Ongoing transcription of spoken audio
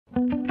The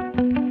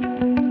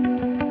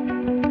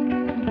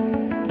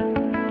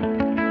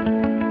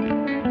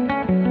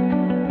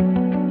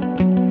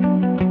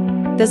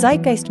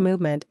Zeitgeist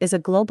movement is a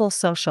global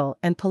social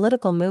and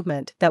political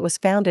movement that was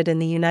founded in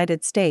the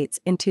United States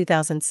in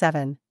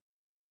 2007.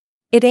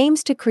 It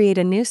aims to create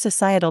a new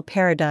societal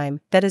paradigm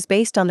that is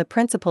based on the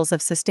principles of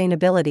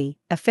sustainability,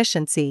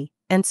 efficiency,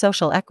 and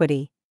social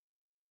equity.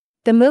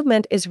 The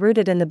movement is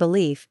rooted in the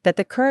belief that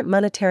the current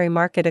monetary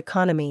market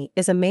economy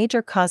is a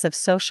major cause of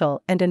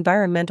social and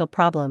environmental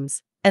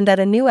problems, and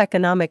that a new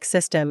economic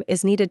system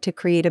is needed to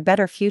create a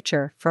better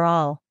future for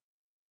all.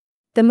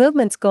 The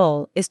movement's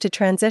goal is to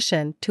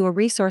transition to a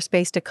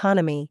resource-based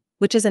economy,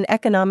 which is an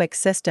economic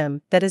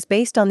system that is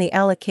based on the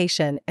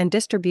allocation and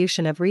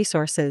distribution of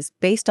resources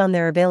based on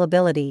their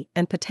availability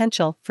and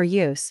potential for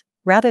use,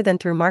 rather than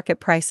through market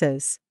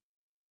prices.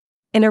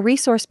 In a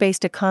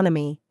resource-based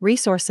economy,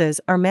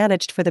 resources are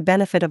managed for the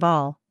benefit of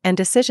all, and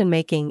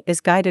decision-making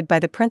is guided by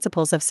the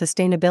principles of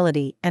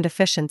sustainability and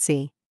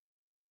efficiency.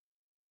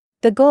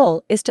 The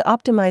goal is to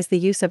optimize the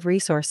use of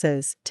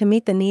resources to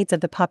meet the needs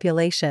of the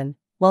population,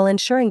 while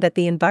ensuring that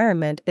the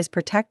environment is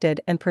protected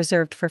and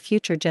preserved for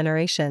future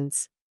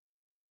generations.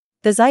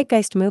 The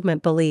Zeitgeist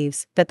movement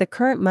believes that the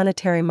current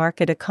monetary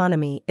market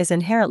economy is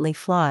inherently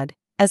flawed,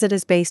 as it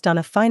is based on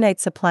a finite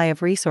supply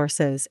of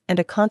resources and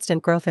a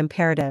constant growth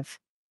imperative.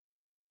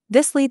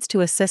 This leads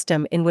to a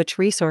system in which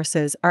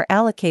resources are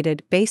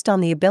allocated based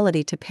on the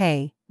ability to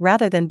pay,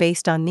 rather than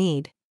based on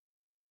need.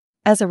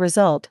 As a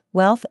result,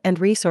 wealth and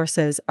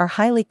resources are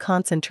highly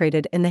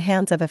concentrated in the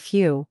hands of a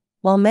few,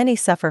 while many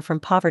suffer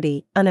from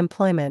poverty,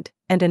 unemployment,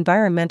 and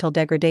environmental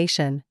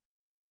degradation.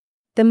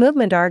 The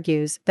movement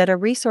argues that a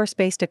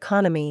resource-based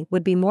economy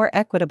would be more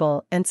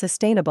equitable and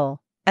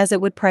sustainable, as it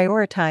would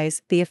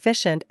prioritize the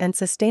efficient and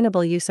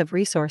sustainable use of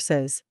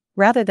resources,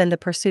 rather than the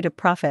pursuit of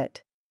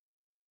profit.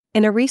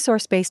 In a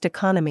resource-based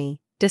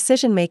economy,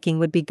 decision-making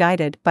would be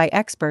guided by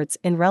experts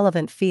in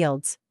relevant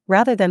fields,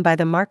 rather than by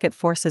the market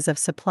forces of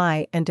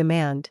supply and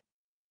demand.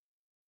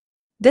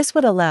 This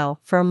would allow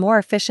for a more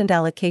efficient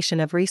allocation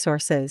of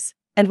resources,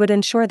 and would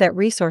ensure that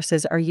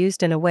resources are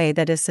used in a way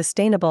that is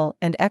sustainable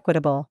and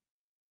equitable.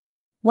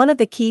 One of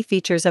the key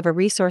features of a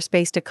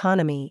resource-based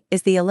economy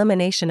is the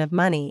elimination of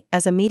money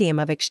as a medium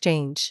of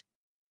exchange.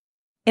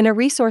 In a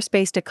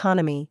resource-based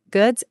economy,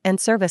 goods and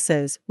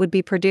services would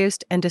be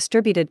produced and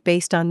distributed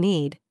based on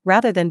need,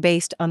 rather than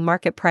based on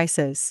market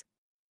prices.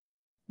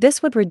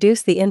 This would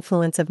reduce the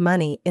influence of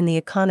money in the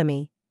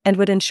economy, and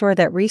would ensure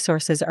that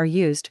resources are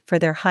used for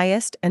their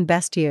highest and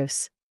best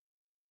use.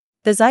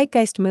 The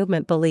Zeitgeist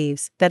movement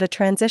believes that a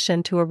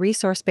transition to a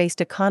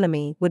resource-based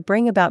economy would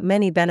bring about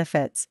many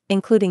benefits,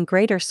 including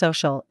greater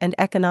social and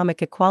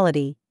economic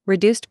equality,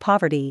 reduced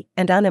poverty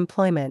and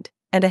unemployment,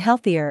 and a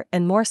healthier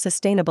and more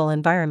sustainable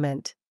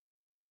environment.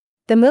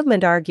 The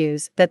movement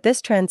argues that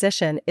this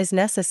transition is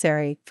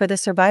necessary for the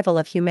survival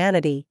of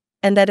humanity,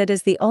 and that it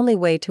is the only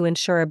way to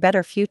ensure a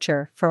better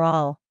future for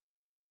all.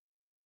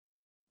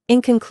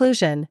 In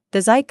conclusion,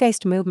 the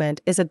Zeitgeist movement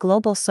is a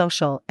global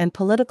social and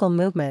political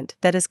movement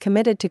that is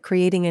committed to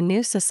creating a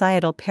new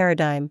societal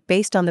paradigm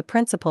based on the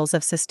principles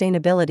of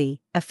sustainability,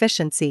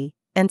 efficiency,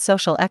 and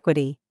social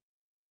equity.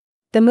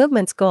 The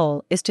movement's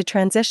goal is to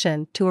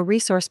transition to a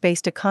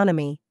resource-based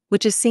economy,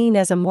 which is seen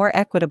as a more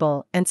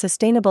equitable and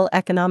sustainable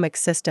economic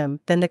system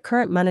than the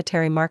current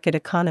monetary market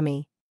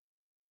economy.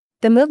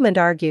 The movement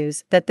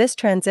argues that this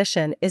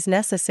transition is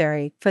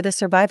necessary for the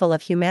survival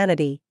of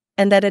humanity,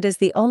 and that it is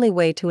the only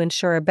way to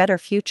ensure a better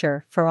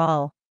future for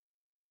all.